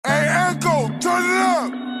Turn it up!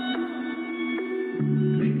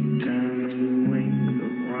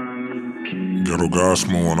 Ghetto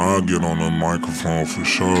gospel when I get on the microphone for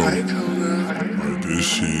sure. Like this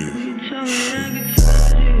shit.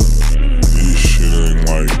 This shit ain't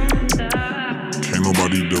like, can't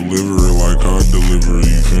nobody deliver it like I deliver it,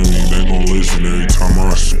 you feel me? They gon' listen every time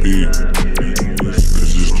I speak,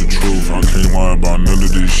 cause it's the truth, I can't lie about none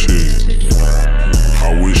of this shit.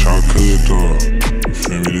 I wish I could though, you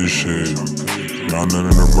feel me? This shit, not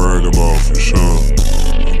nothing to brag about for sure.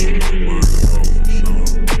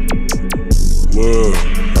 Look,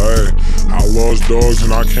 hey, I lost dogs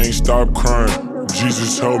and I can't stop crying.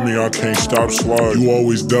 Jesus help me, I can't stop sliding. You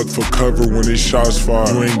always duck for cover when it's shots fired.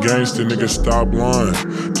 You ain't gangsta, nigga, stop lying.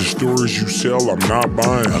 The stories you sell, I'm not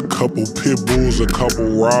buying. A couple pit bulls, a couple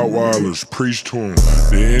Rottweilers, preach to them.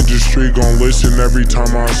 The industry gon' listen every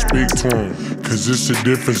time I speak to them, cause it's the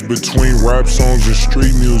difference between rap songs and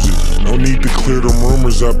street music. No need to clear them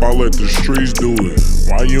rumors up, I let the streets do it.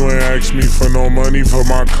 Why you ain't ask me for no money for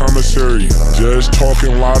my commissary? Just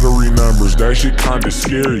talking lottery numbers, that shit kinda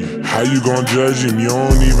scary. How you gon' judge him? You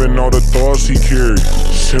don't even know the thoughts he carried.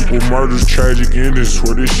 Simple murders, tragic endings,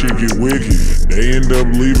 swear this shit get wicked. They end up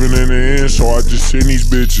leaving in the end, so I just send these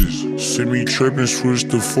bitches. Send me trippin', switch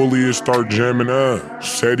to fully and start jamming up.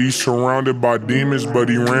 Said he's surrounded by demons, but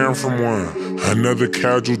he ran from one. Another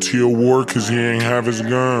casualty of war, cause he ain't have his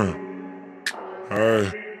gun.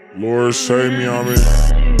 Hey, Lord save me, I'm in.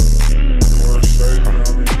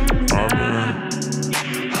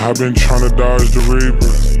 I've been tryna dodge the reaper.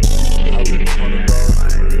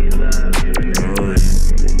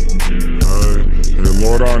 Hey,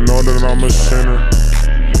 Lord, I know that I'm a sinner.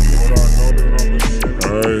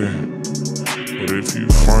 Hey, but if you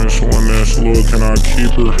find someone that's loyal, can I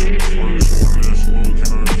keep her?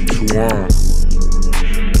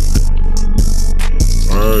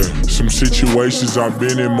 Some situations I've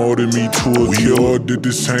been in molded me to a killer. We all did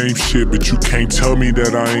the same shit, but you can't tell me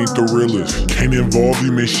that I ain't the realest. Can't involve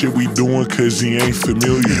him in shit we doing cause he ain't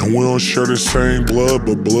familiar. And we don't share the same blood,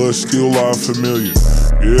 but blood still lie familiar.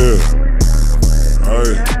 Yeah.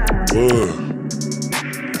 Hey, look.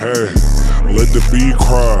 Hey, let the beat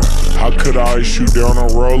cry. How could I shoot down a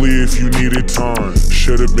rollie if you needed time?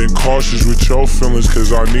 Should've been cautious with your feelings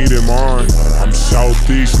cause I needed mine. I'm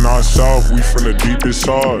southeast, not south, we from the deepest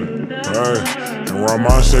side. Hey, and around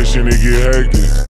my section it get hectic.